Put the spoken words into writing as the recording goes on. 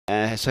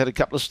Has had a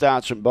couple of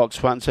starts from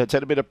box 1, so it's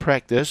had a bit of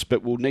practice,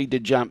 but will need to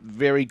jump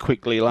very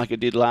quickly like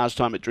it did last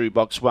time it drew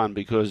box 1,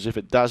 because if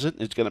it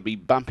doesn't, it's going to be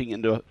bumping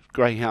into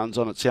greyhounds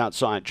on its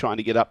outside, trying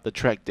to get up the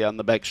track down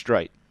the back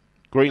straight.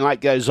 Green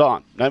light goes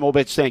on. No more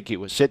bets, thank you.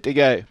 We're set to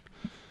go.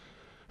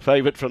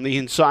 Favourite from the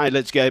inside,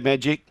 Let's Go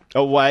Magic.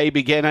 Away,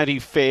 began Only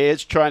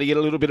Fares, trying to get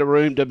a little bit of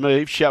room to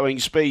move, showing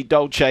speed,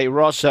 Dolce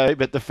Rosso,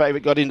 but the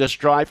favourite got into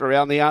strife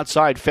around the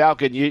outside.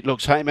 Falcon Ute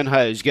looks home and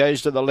hose,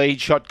 goes to the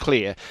lead, shot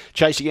clear.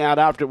 Chasing out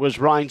after it was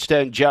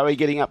Rhinestone Joey,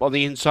 getting up on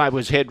the inside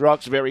was Head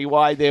Rocks, very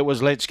wide there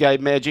was Let's Go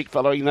Magic,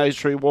 following those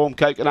through Warm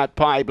Coconut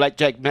Pie,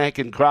 Blackjack Mac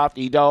and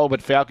Crafty Dole,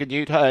 but Falcon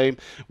Ute home,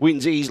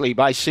 wins easily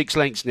by 6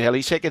 lengths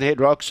nearly. Second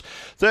Head Rocks,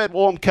 third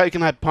Warm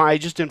Coconut Pie,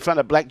 just in front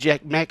of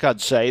Blackjack Mac I'd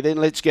say, then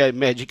Let's Go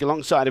Magic,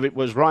 alongside of it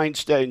was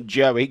Rhinestone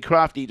Joey.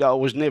 Crafty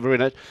Dole was never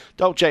in it.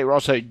 Dolce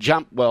Rosso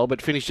jumped well,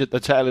 but finished at the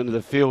tail end of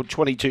the field.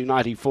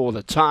 22.94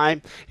 the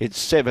time. It's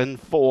 7,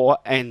 4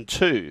 and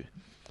 2.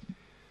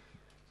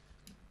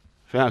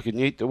 Falcon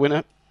Ute the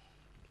winner.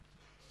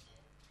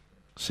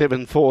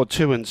 7, 4,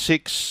 2 and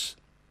 6.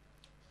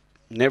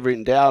 Never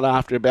in doubt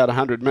after about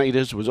 100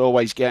 metres. Was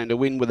always going to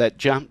win with that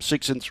jump.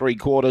 6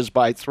 3/4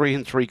 by 3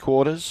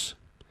 3/4.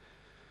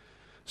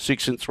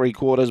 6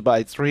 3/4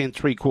 by 3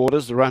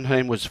 3/4. The run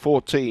home was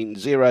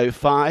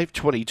 14.05,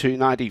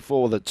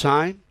 22.94 the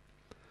time.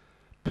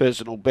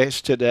 Personal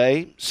best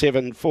today,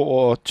 7,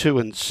 4, 2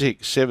 and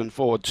 6, 7,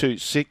 4, 2,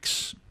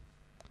 6.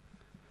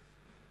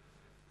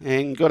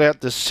 And got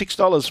out to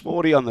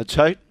 $6.40 on the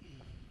tote.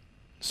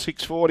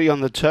 $6.40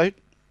 on the tote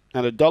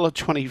and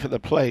 $1.20 for the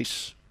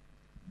place.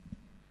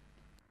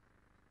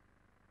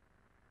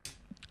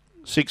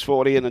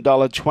 $6.40 and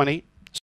 $1.20.